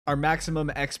Our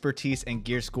maximum expertise and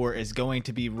gear score is going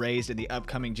to be raised in the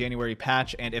upcoming January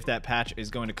patch, and if that patch is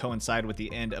going to coincide with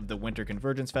the end of the Winter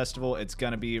Convergence Festival, it's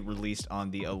going to be released on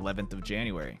the 11th of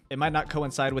January. It might not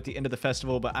coincide with the end of the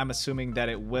festival, but I'm assuming that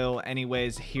it will.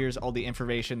 Anyways, here's all the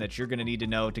information that you're going to need to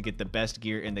know to get the best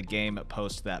gear in the game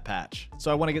post that patch. So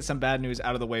I want to get some bad news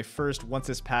out of the way first. Once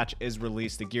this patch is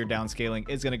released, the gear downscaling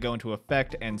is going to go into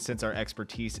effect, and since our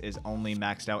expertise is only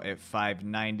maxed out at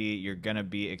 590, you're going to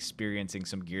be experiencing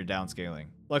some gear downscaling.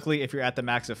 Luckily, if you're at the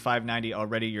max of 590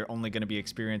 already, you're only going to be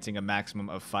experiencing a maximum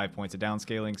of 5 points of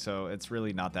downscaling, so it's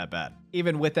really not that bad.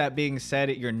 Even with that being said,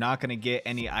 you're not going to get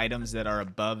any items that are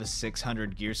above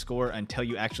 600 gear score until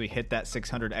you actually hit that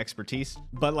 600 expertise.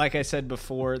 But like I said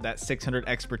before, that 600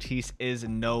 expertise is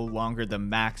no longer the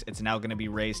max. It's now going to be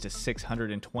raised to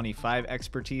 625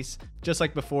 expertise. Just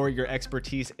like before, your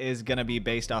expertise is going to be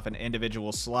based off an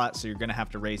individual slot, so you're going to have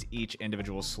to raise each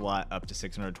individual slot up to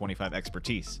 625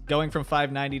 expertise. Going from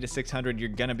 590 to 600, you're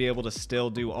going to be able to still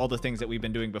do all the things that we've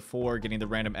been doing before, getting the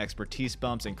random expertise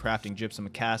bumps and crafting gypsum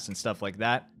casts and stuff like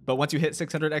that. But once you hit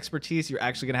 600 expertise, you're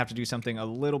actually going to have to do something a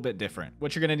little bit different.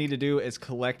 What you're going to need to do is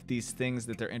collect these things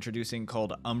that they're introducing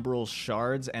called Umbral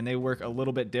Shards, and they work a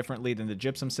little bit differently than the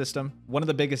gypsum system. One of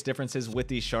the biggest differences with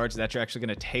these shards is that you're actually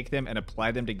going to take them and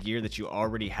apply them to gear that you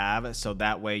already have. So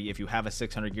that way, if you have a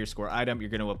 600 gear score item, you're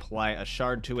going to apply a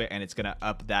shard to it, and it's going to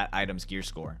up that item's gear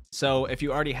score. So if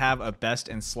you already have a best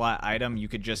in slot item, you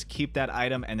could just keep that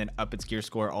item and then up its gear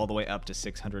score all the way up to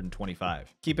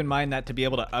 625. Keep in mind that to be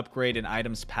able to upgrade an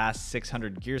item's past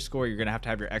 600 gear score, you're going to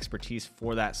have your expertise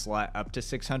for that slot up to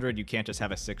 600. You can't just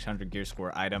have a 600 gear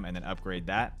score item and then upgrade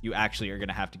that. You actually are going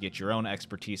to have to get your own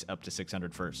expertise up to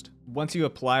 600 first. Once you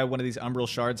apply one of these Umbral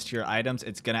Shards to your items,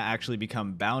 it's going to actually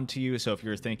become bound to you. So if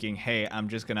you're thinking, hey, I'm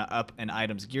just going to up an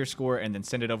item's gear score and then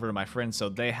send it over to my friends so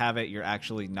they have it, you're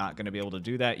actually not going to be able to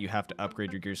do that. You have to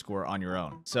upgrade your gear score on your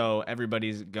own. So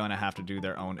everybody's going to have to do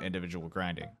their own individual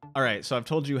grinding. All right, so I've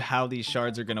told you how these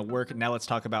shards are going to work. Now let's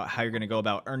talk about how you're going to go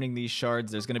about earning these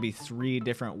shards. There's going to be 3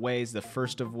 different ways. The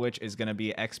first of which is going to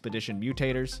be expedition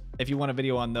mutators. If you want a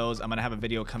video on those, I'm going to have a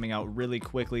video coming out really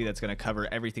quickly that's going to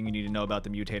cover everything you need to know about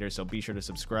the mutators, so be sure to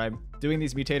subscribe. Doing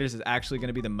these mutators is actually going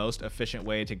to be the most efficient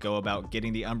way to go about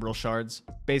getting the Umbral Shards.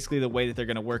 Basically, the way that they're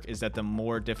going to work is that the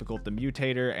more difficult the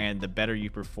mutator and the better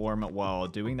you perform while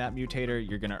doing that mutator,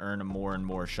 you're going to earn more and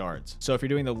more shards. So if you're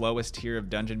doing the lowest tier of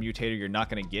dungeon mutator, you're not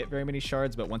going to get very many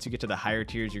shards, but once you get to the higher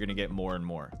tiers, you're going to get more and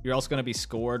more. You're also going to be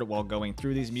scored while going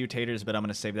through these mutators, but I'm going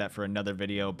to save that for another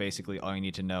video. Basically, all you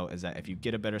need to know is that if you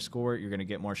get a better score, you're going to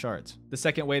get more shards. The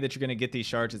second way that you're going to get these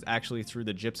shards is actually through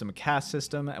the gypsum cast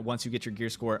system. Once you get your gear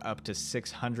score up to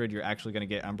 600, you're actually going to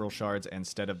get Umbral Shards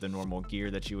instead of the normal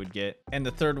gear that you would get. And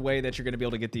the third way that you're going to be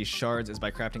able to get these shards is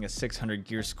by crafting a 600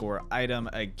 gear score item.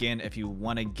 Again, if you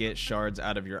want to get shards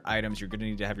out of your items, you're going to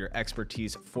need to have your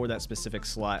expertise for that specific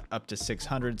slot up to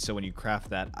 600. So when you craft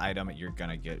that item, you're going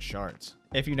to get shards.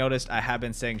 If you noticed, I have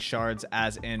been saying shards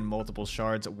as in multiple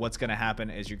shards. What's going to happen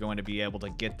is you're going to be able to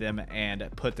get them and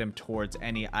put them towards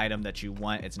any item that you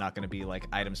want. It's not going to be like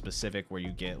item specific where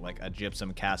you get like a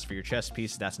gypsum cast for your chest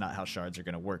piece. That's not how shards are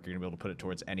going to work. You're going to be able to put it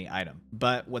towards any item.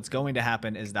 But what's going to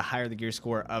happen is the higher the gear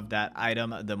score of that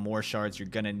item, the more shards you're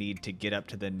going to need to get up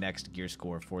to the next gear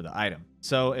score for the item.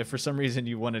 So if for some reason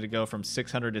you wanted to go from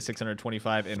 600 to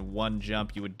 625 in one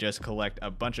jump, you would just collect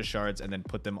a bunch of shards and then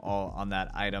put them all on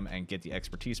that item and get the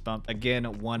expertise bump. Again,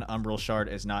 one Umbral Shard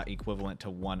is not equivalent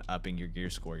to one upping your gear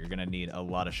score. You're going to need a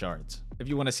lot of shards. If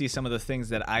you want to see some of the things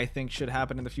that I think should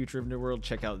happen in the future of New World,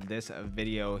 check out this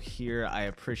video here. I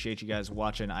appreciate you guys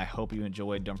watching. I hope you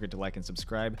enjoyed. Don't forget to like and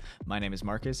subscribe. My name is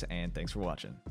Marcus, and thanks for watching.